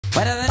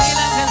Para Daniel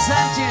Ángel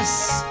Sánchez.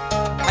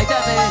 Ahí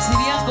está, de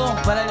Siriaco.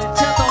 Para el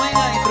Chato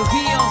Vega y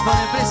Trujillo con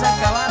el Presa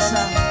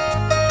Cabaza.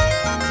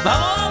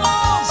 ¡Vamos,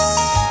 vamos!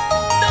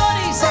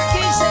 Doris,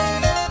 AQUÍSE.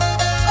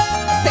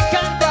 Te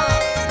canta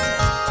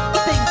y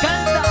te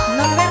encanta.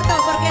 Norberto,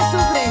 ¿por qué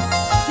sufres?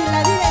 Si la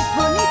vida es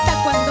bonita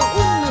cuando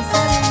uno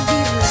sabe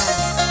vivirla.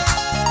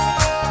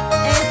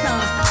 Eso.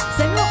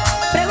 Señor,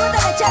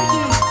 pregúntale a Charqui.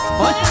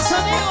 Oye,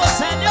 sonido,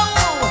 señor.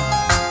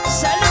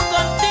 Salud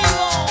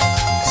contigo.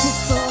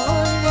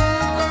 Sola,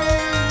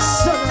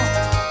 Solo.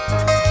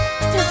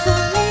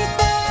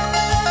 solita,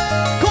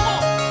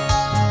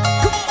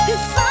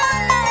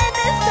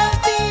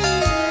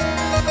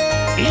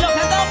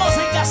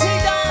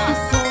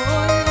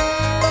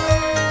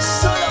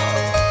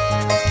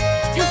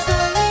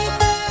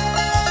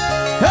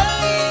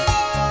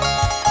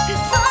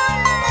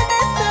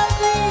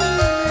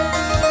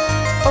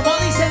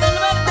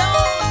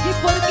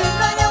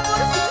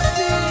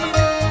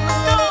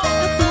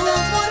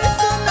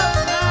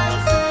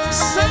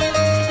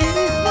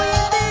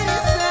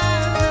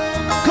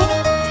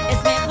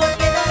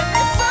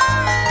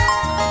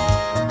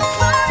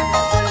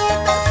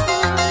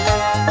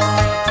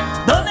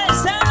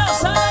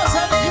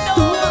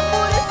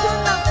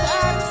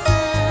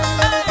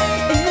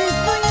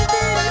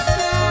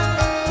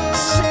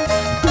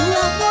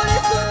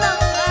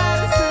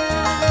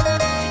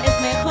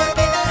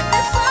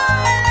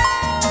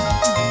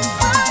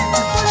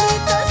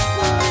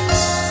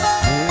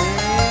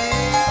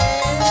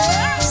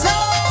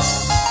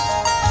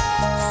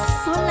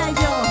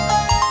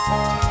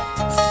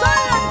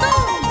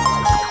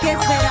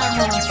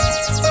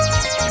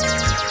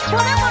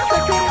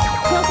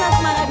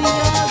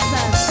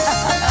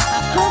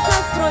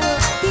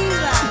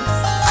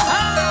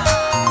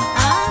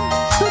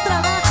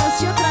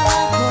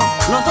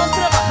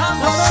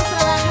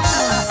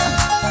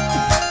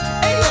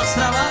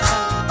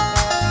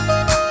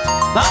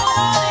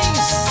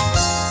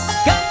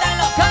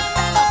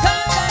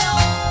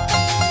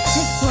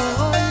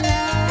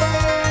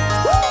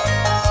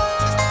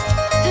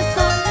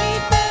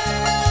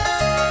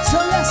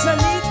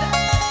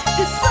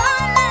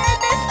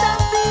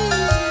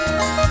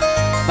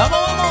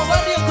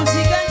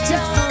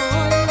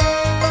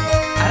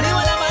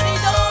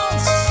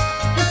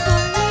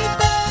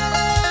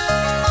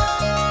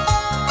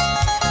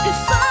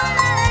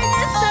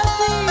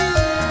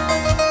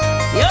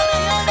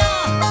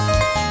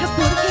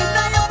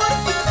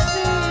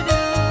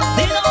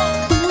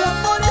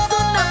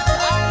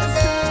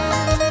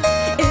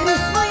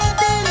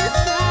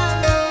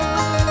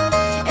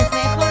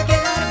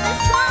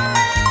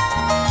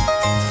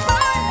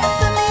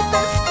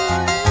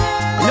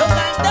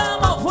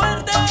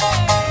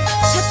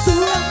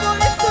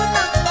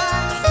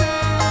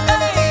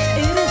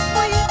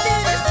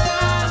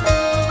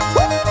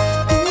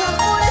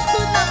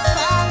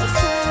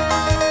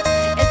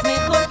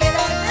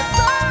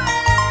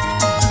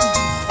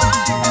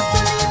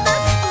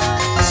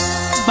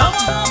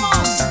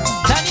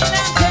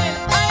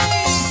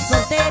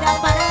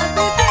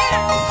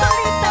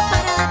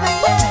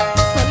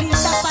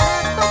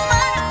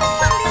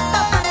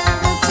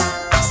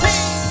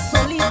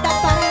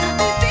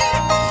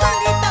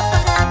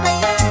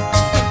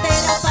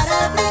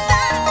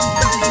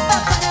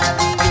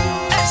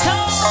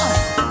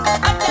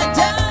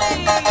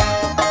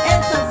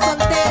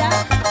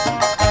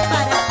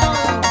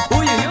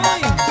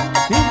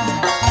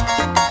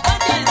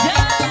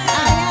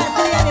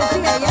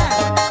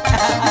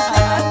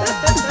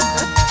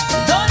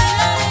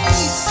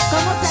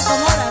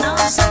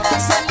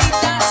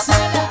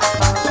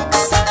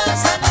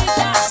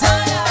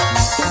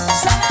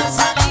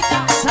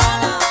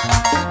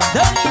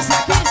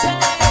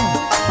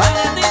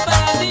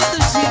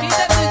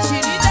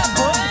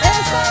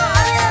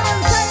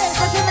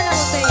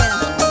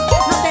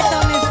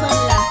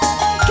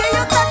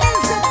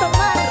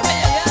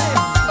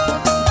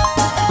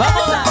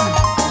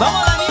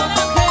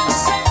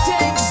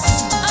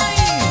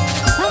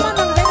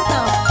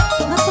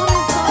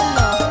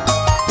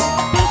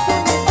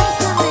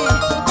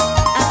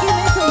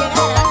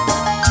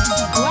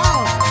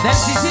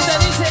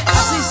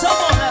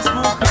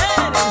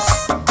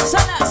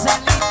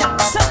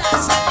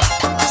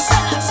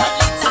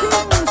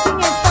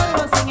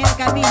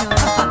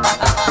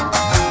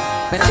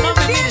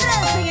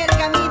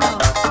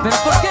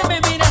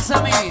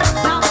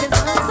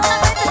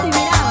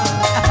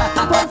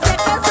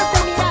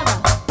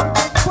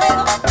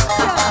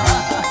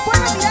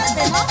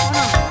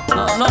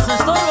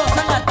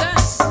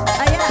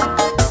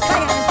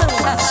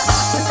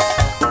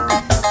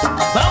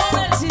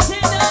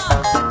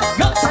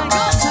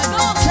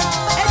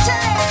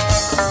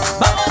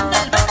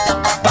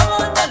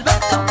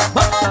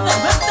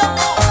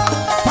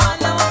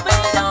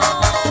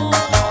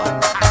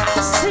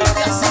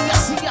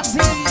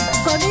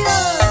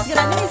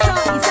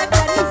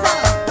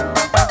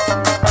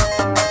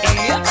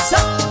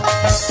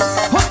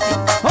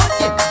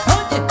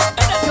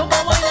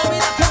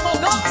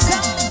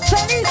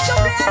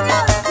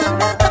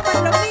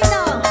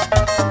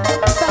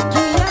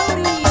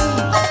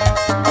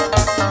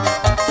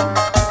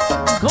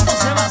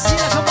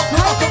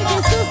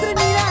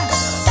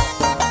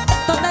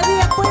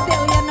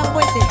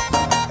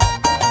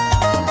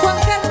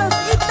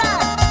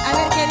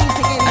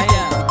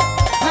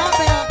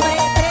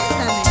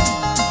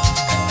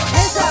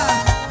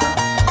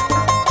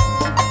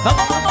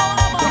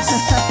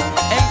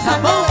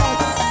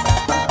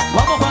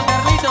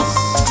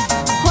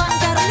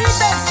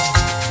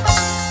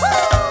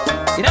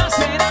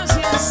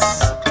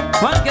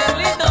 Juan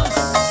Carlitos,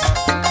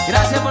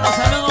 gracias por los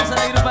saludos a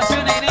la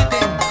agrupación Negrete.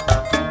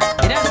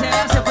 Gracias,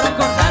 gracias por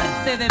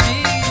acordarte de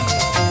mí.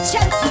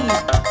 Charqui,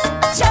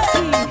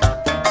 Charqui,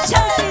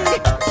 Charqui.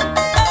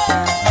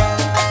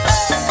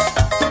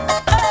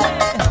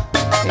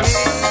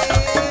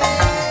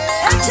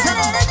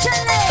 Échale,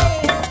 échale.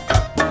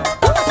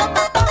 Toma,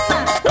 toma, toma.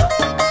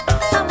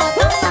 Toma,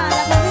 toma,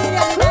 la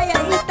familia Minaya,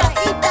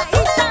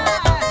 Ita.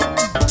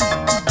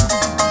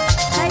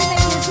 Jaime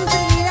Jesús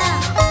Trinidad.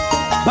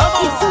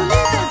 ¡Vamos! Y su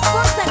linda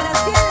esposa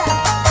Graciela.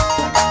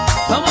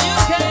 ¡Vamos,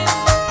 Jürgen!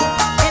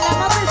 El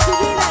amor de su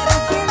vida,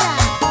 Graciela.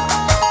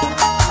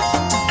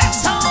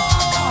 ¡Eso!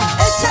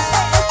 Échale,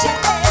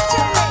 échale,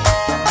 échale.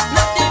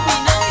 ¡Nati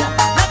Minaya!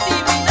 ¡Nati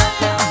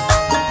Minaya!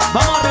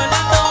 ¡Vamos,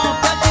 Rolando!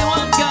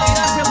 ¡Cachihuanca!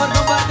 Gracias por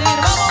compartir.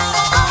 ¡Vamos!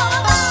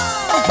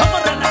 ¡Vamos,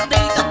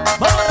 Rolandito!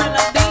 ¡Vamos,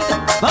 Rolandito!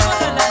 ¡Vamos,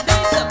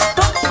 Rolandito!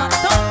 ¡Toma,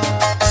 toma!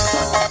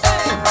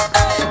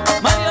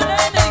 Mario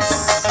Lenis!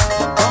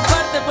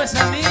 Comparte pues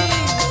a mí.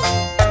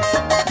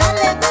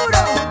 Dale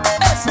duro.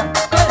 Esa,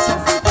 Como esa.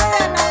 si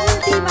fuera la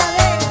última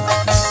vez.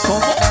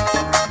 ¿Cómo?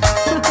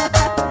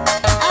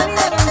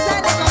 Ávila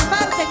González,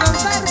 comparte,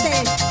 comparte.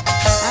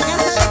 Acá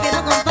sabe que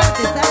no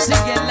comparte, ¿sabes?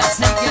 Síguela,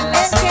 síguela,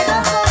 El que no síguela.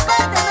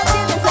 comparte no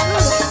tiene salud.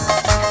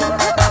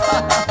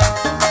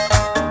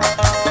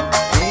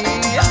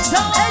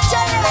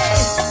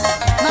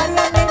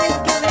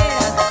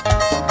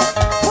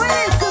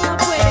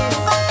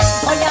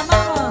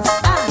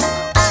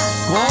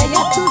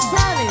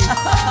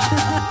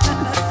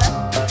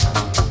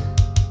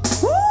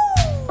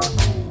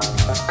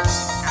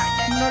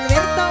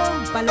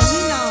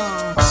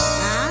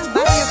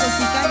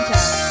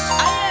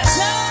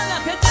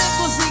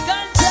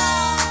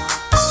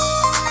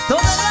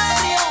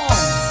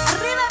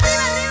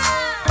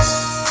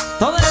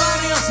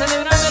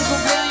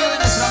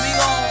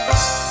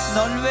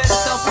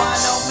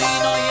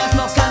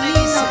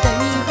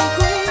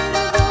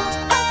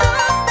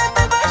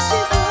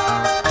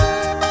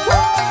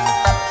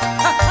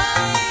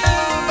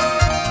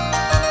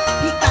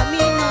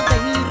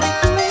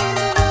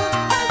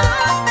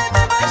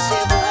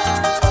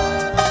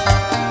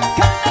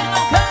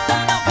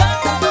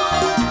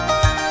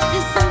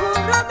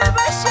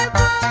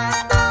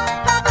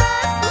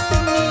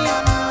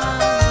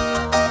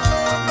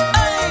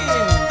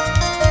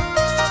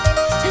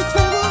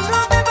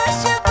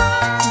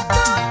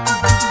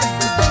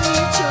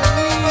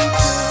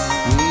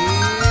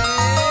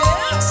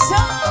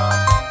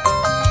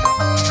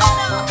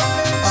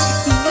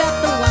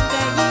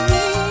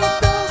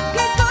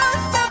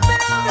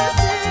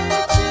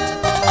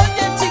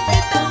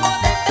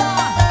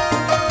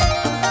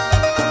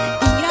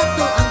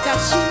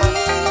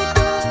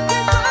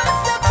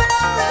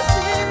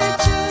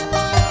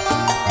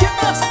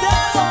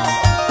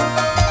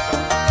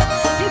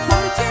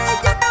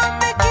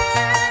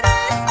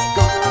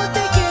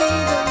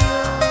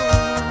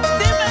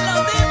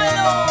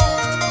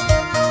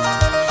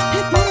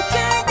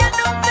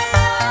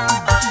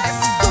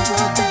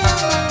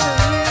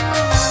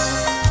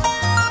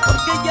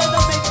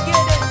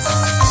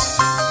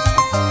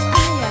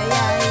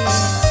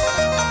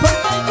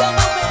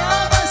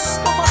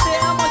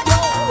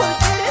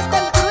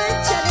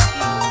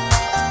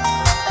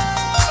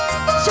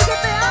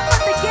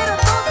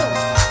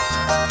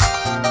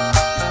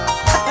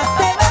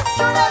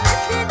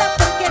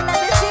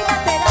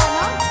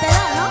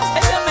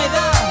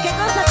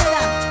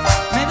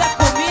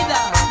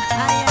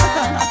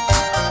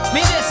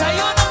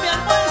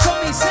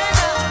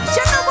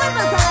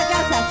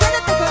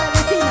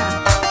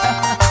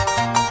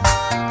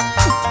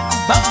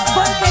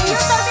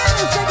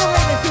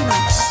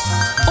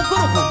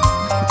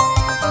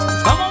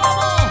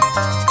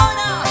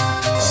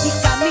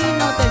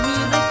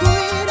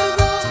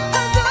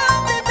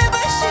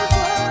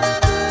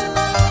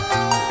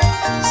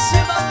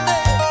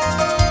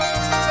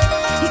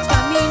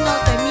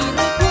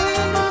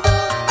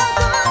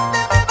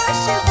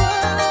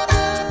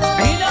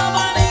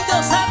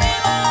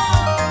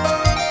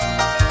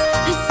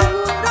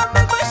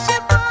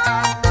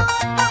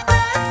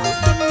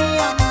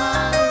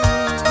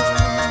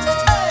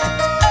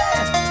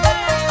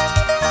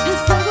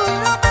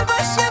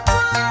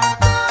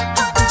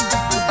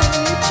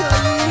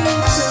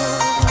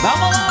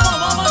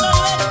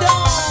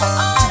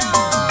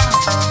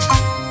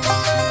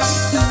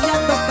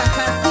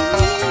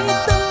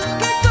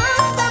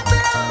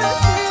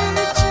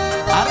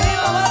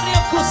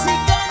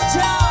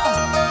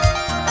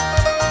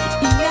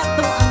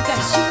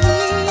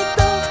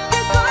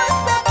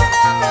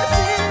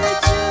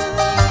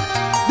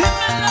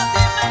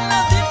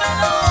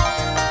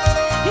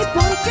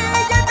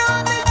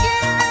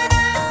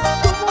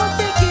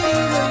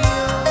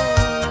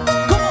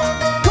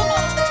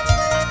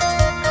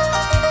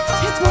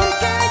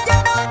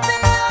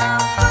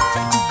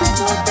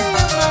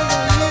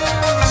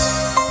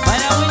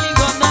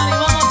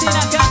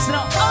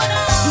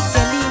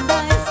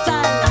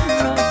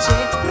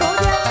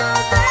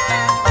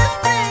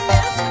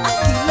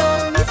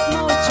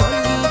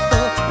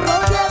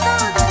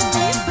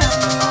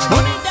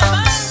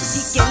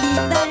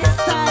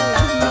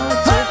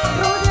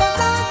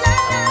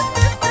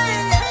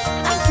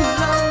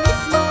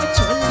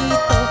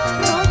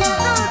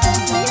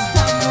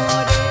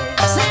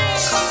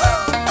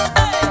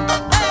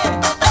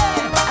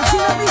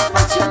 lo mismo,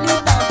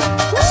 Solito.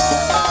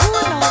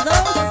 Uno,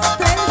 dos,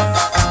 tres.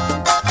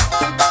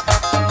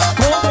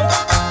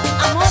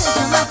 Amores,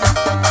 amores.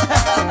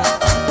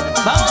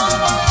 Vamos,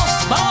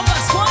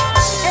 Pascual.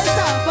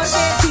 Eso, porque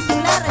el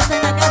titular está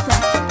en la casa.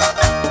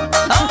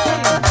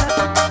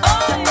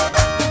 Ay,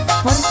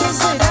 ¿por qué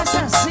serás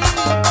así?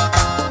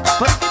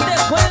 ¿Por qué te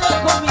juegas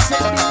con mis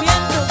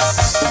sentimientos?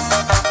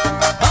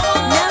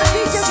 Me han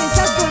dicho que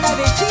estás con la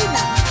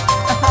vecina.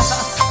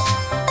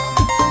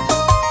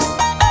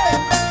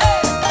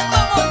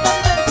 Vamos,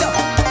 Norberto.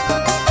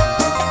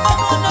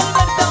 Vamos,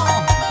 Norberto.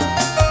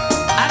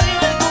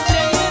 Arriba el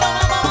cumpleañero,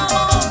 vamos.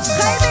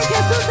 Jaime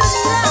Jesús de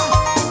Milán.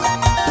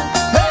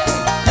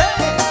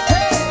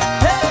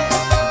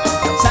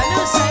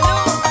 Salud,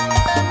 salud.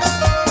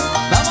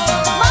 Vamos.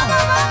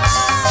 ¡Vamos,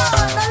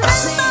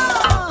 Norberto!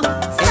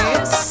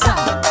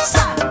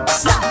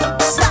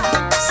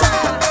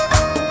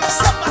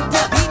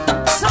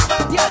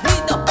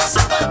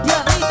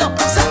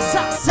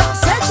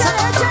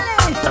 Échale, échale.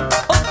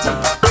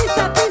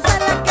 Pisa, pisa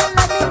la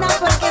calamina,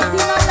 porque si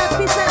no la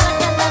pisa la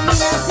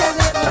calamina se ha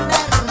de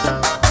volar.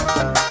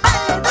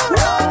 ¡Dale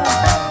duro!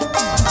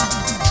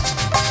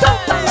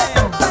 ¡Túmbala,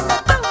 túmbala,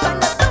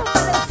 túmbala,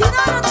 túmbala! Si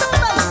no lo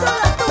tumbas, tú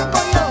la tumbo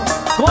yo.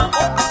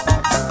 ¿Cómo?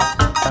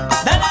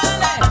 Dale,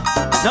 dale.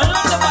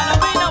 Norberto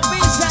Palomino,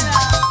 písala.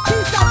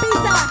 Pisa,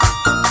 pisa.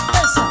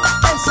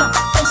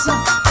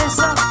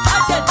 Esa.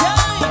 Ay, ay,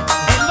 ay.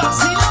 El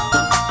vacilón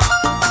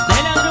de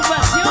la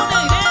agrupación de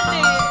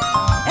grande.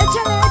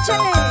 Échale,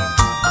 échale.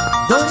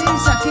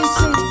 Doris,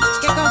 AQUÍSE.